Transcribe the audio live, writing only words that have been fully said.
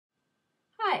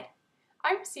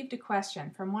received a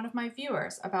question from one of my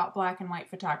viewers about black and white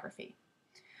photography.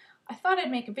 I thought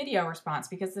I'd make a video response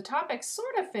because the topic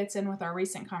sort of fits in with our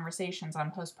recent conversations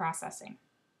on post-processing.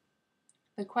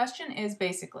 The question is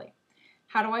basically,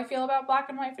 how do I feel about black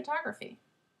and white photography?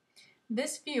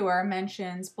 This viewer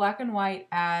mentions black and white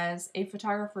as a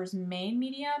photographer's main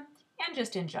medium and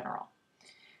just in general.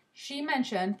 She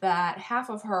mentioned that half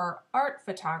of her art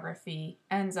photography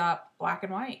ends up black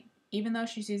and white, even though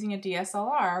she's using a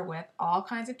DSLR with all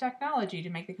kinds of technology to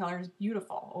make the colors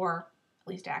beautiful, or at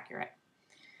least accurate.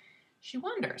 She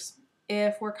wonders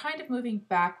if we're kind of moving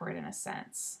backward in a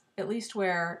sense, at least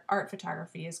where art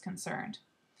photography is concerned.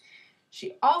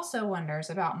 She also wonders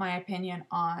about my opinion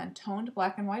on toned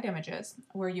black and white images,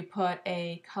 where you put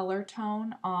a color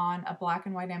tone on a black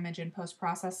and white image in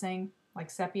post-processing, like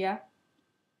sepia.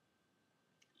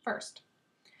 First,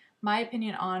 my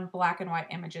opinion on black and white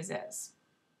images is,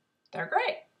 they're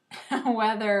great.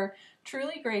 Whether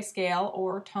truly grayscale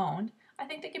or toned, I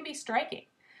think they can be striking.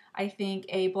 I think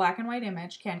a black and white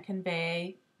image can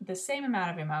convey the same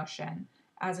amount of emotion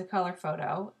as a color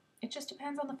photo. It just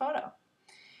depends on the photo.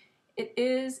 It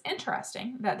is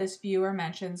interesting that this viewer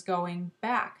mentions going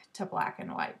back to black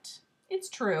and white. It's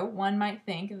true, one might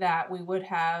think that we would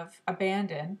have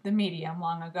abandoned the medium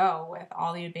long ago with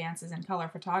all the advances in color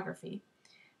photography.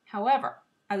 However,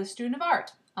 as a student of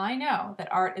art, I know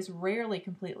that art is rarely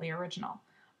completely original.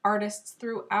 Artists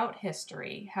throughout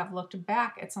history have looked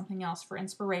back at something else for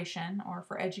inspiration or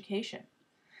for education.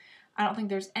 I don't think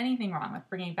there's anything wrong with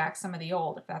bringing back some of the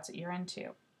old if that's what you're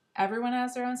into. Everyone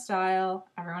has their own style,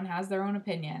 everyone has their own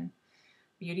opinion.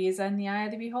 Beauty is in the eye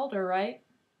of the beholder, right?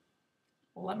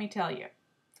 Well, let me tell you.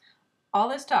 All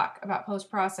this talk about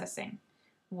post-processing,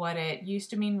 what it used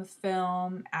to mean with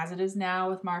film, as it is now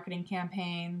with marketing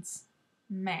campaigns,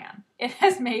 man, it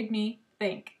has made me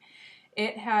think.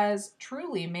 It has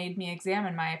truly made me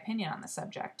examine my opinion on the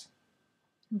subject.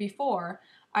 Before,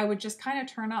 I would just kind of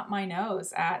turn up my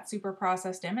nose at super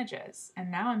processed images,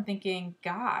 and now I'm thinking,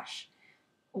 gosh,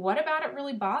 what about it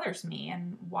really bothers me,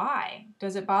 and why?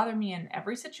 Does it bother me in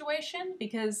every situation?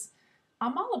 Because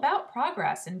I'm all about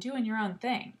progress and doing your own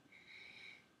thing.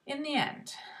 In the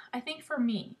end, I think for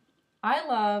me, I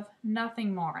love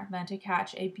nothing more than to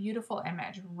catch a beautiful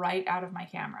image right out of my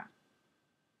camera.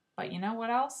 But you know what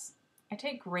else? I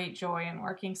take great joy in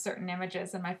working certain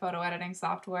images in my photo editing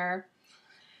software.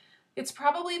 It's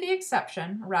probably the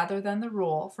exception rather than the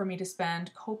rule for me to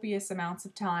spend copious amounts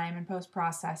of time in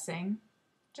post-processing.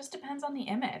 Just depends on the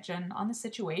image and on the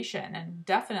situation and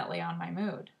definitely on my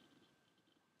mood.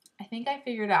 I think I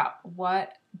figured out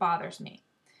what bothers me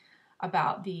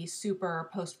about the super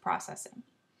post-processing.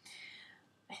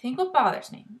 I think what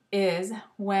bothers me is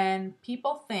when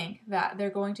people think that they're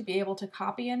going to be able to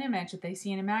copy an image that they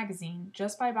see in a magazine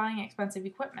just by buying expensive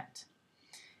equipment.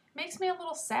 It makes me a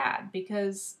little sad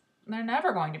because they're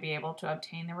never going to be able to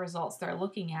obtain the results they're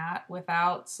looking at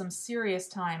without some serious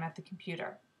time at the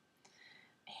computer.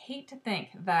 I hate to think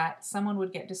that someone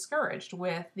would get discouraged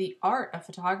with the art of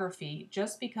photography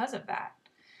just because of that.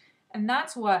 And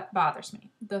that's what bothers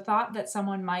me. The thought that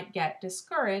someone might get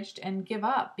discouraged and give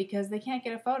up because they can't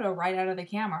get a photo right out of the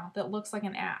camera that looks like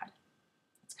an ad.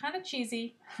 It's kind of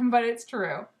cheesy, but it's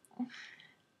true.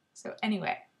 So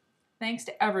anyway, thanks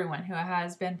to everyone who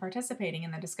has been participating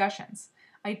in the discussions.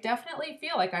 I definitely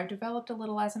feel like I've developed a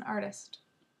little as an artist.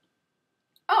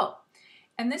 Oh,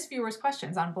 and this viewer's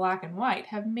questions on black and white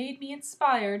have made me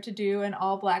inspired to do an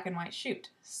all black and white shoot.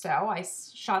 So I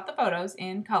shot the photos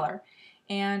in color,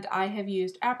 and I have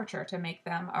used aperture to make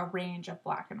them a range of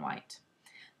black and white.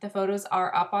 The photos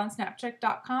are up on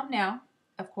SnapChick.com now.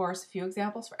 Of course, a few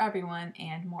examples for everyone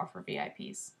and more for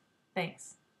VIPs.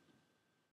 Thanks.